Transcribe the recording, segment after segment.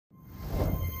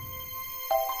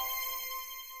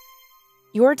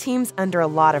Your team's under a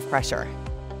lot of pressure.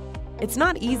 It's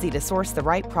not easy to source the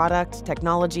right product,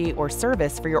 technology, or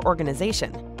service for your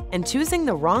organization, and choosing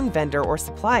the wrong vendor or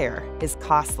supplier is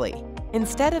costly.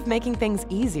 Instead of making things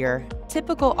easier,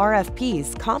 typical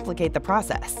RFPs complicate the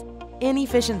process.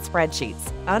 Inefficient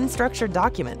spreadsheets, unstructured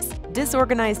documents,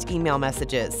 disorganized email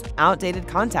messages, outdated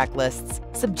contact lists,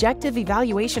 subjective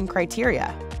evaluation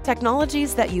criteria,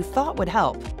 technologies that you thought would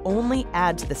help only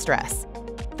add to the stress.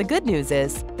 The good news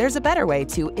is, there's a better way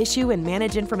to issue and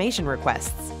manage information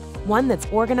requests. One that's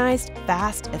organized,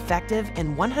 fast, effective,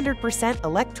 and 100%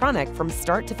 electronic from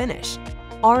start to finish.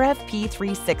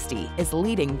 RFP360 is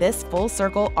leading this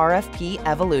full-circle RFP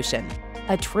evolution,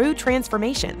 a true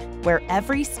transformation where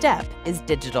every step is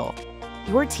digital.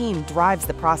 Your team drives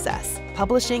the process,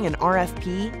 publishing an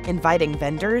RFP, inviting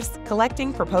vendors,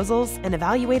 collecting proposals, and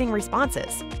evaluating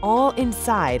responses, all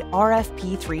inside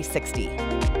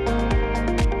RFP360.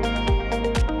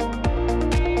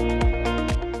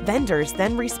 Vendors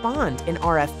then respond in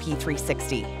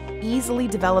RFP360, easily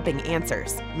developing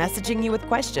answers, messaging you with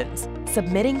questions,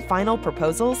 submitting final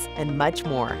proposals, and much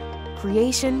more.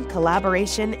 Creation,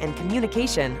 collaboration, and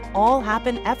communication all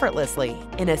happen effortlessly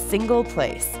in a single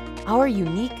place. Our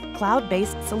unique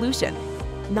cloud-based solution.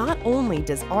 Not only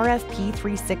does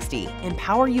RFP360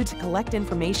 empower you to collect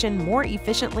information more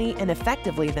efficiently and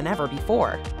effectively than ever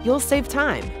before, you'll save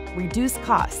time, reduce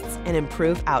costs, and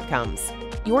improve outcomes.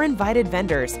 Your invited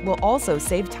vendors will also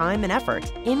save time and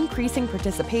effort, increasing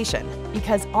participation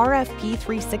because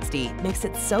RFP360 makes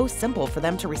it so simple for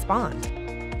them to respond.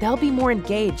 They'll be more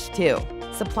engaged too,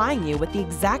 supplying you with the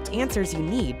exact answers you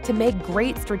need to make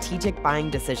great strategic buying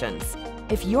decisions.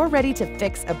 If you're ready to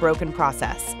fix a broken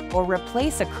process or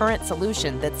replace a current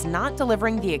solution that's not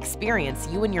delivering the experience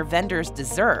you and your vendors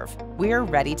deserve, we're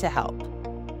ready to help.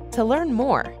 To learn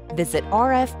more, visit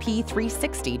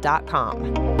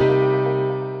rfp360.com.